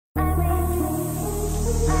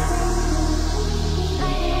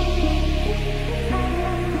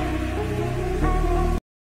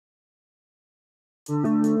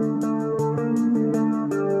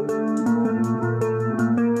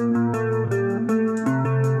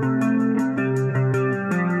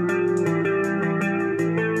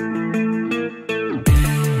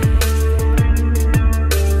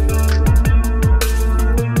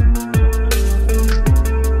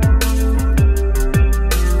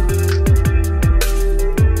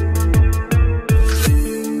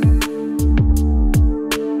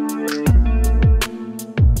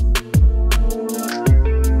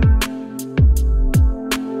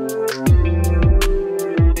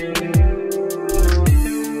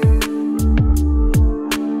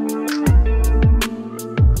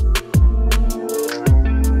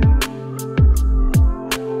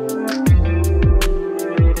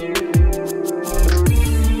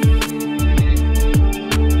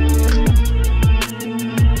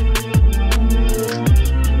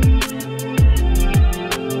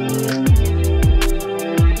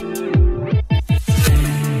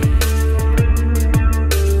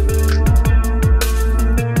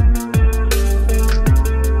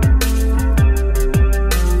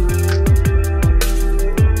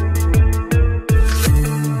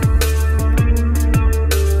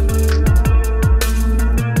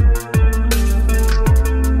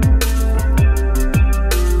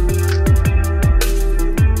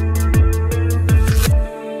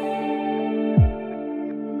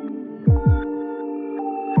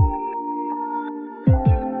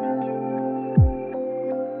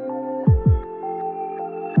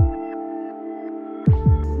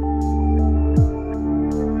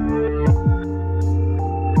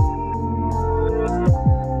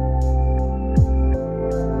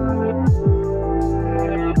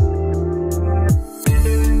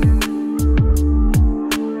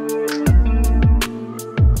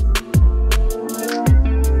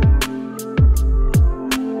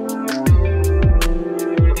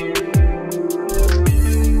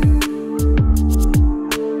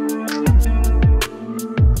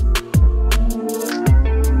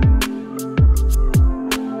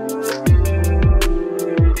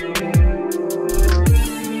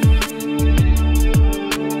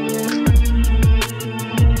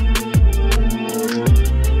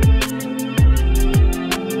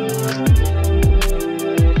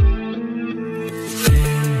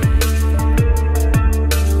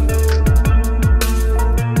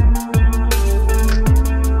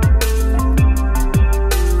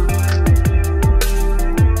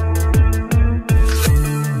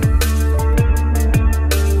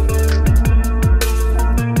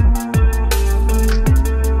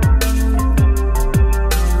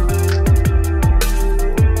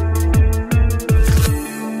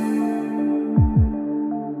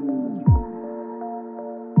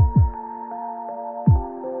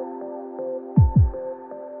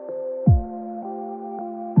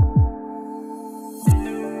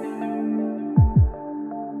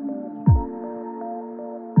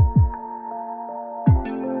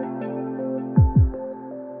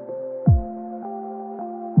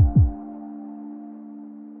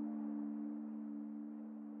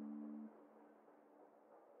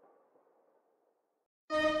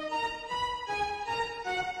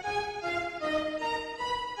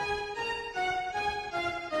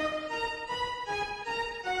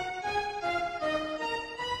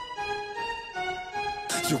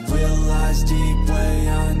You realize deep way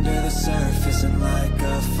under the surface, and like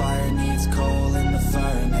a fire needs coal in the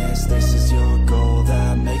furnace, this is your goal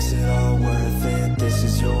that makes it all worth it. This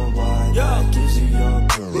is your why that gives you your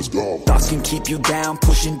purpose. Let's go. Thoughts can keep you down,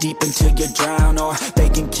 pushing deep until you drown, or they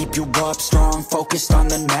can keep you up strong, focused on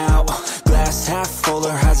the now. Glass half full,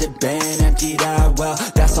 or has it been emptied out? Well,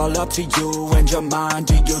 that's all up to you and your mind.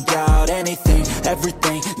 Do you doubt anything,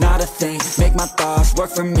 everything, not a thing? Make my thoughts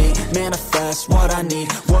work for me, manifest what I need,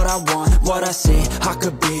 what I want, what I see. I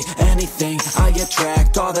could be anything, I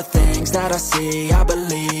attract all the things that I see. I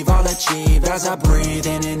believe I'll achieve as I breathe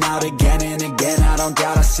in and out again and again. I don't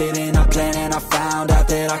doubt, I sit and I plan, and I found out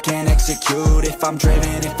that I can execute if I'm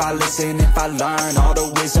driven, if I listen, if I learn all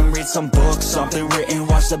the wisdom. Read some books, something written,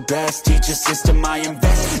 watch the best, teach a system I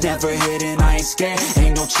invest. Never hidden, I ain't scared,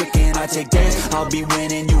 ain't no chicken, I take dares. I'll be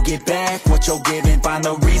winning, you get back what you're giving. Find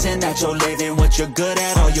the reason that you're living, what you're good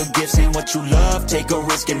at, all your gifts and what you love. Take a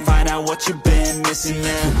risk and find out what you've been missing.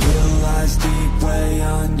 Yeah. You realize deep way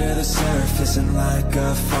under the surface, and like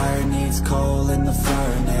a fire needs coal in the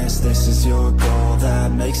furnace, this is your goal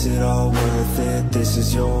that makes it all worth it. This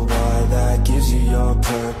is your why that gives you your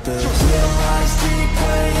purpose. You realize deep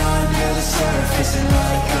way under the surface, and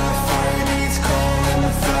like a fire needs coal in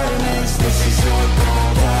the furnace, this is your goal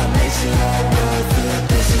that makes it all worth it.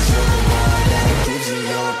 This is your why that gives you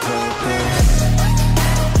your purpose.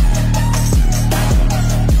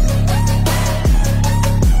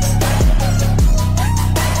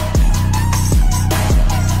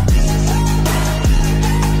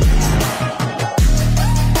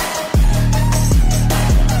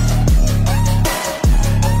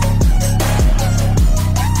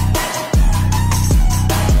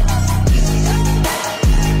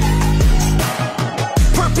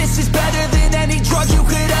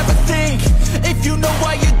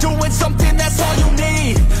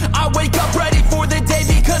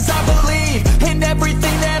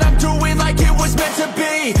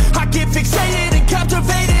 Fixated and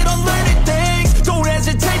captivated on learning things. Don't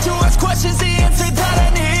hesitate to ask questions, the answer that I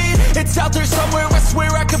need. It's out there somewhere, I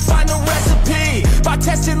swear I can find the recipe. By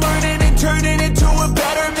testing, learning, and turning into a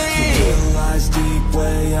better me. It lies deep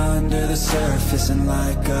way under the surface, and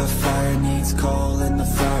like a fire needs coal in the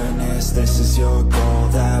furnace. This is your goal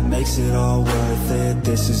that makes it all worth it.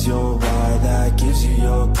 This is your why that gives you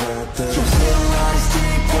your purpose. It lies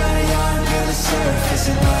deep way under the surface,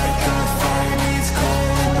 and like a fire needs coal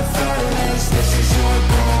in the furnace. This is your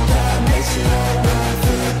goal that makes it all worth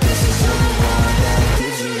it. This is your why that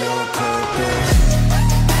gives you your purpose.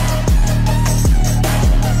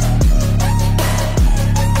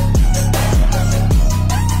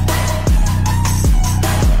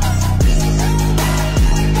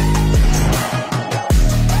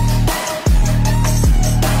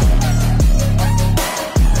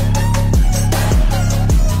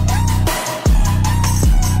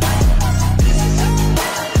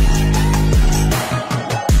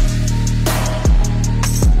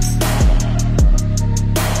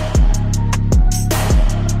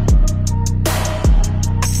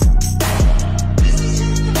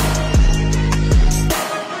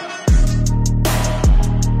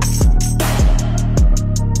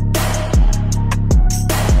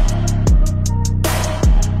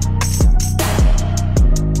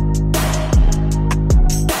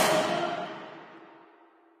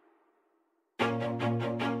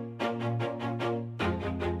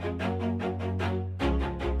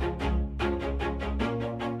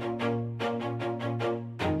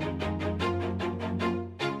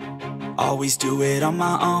 Always do it on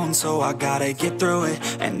my own, so I gotta get through it.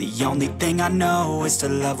 And the only thing I know is to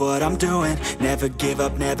love what I'm doing. Never give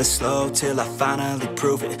up, never slow, till I finally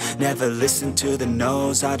prove it. Never listen to the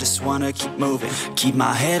no's, I just wanna keep moving. Keep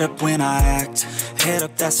my head up when I act, head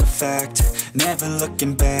up, that's a fact. Never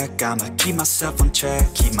looking back, I'ma keep myself on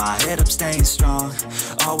track. Keep my head up, staying strong,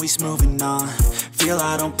 always moving on. Feel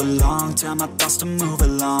I don't belong, tell my thoughts to move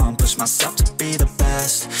along. Push myself to be the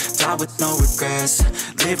best, die with no regrets.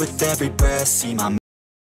 Live with every breath, see my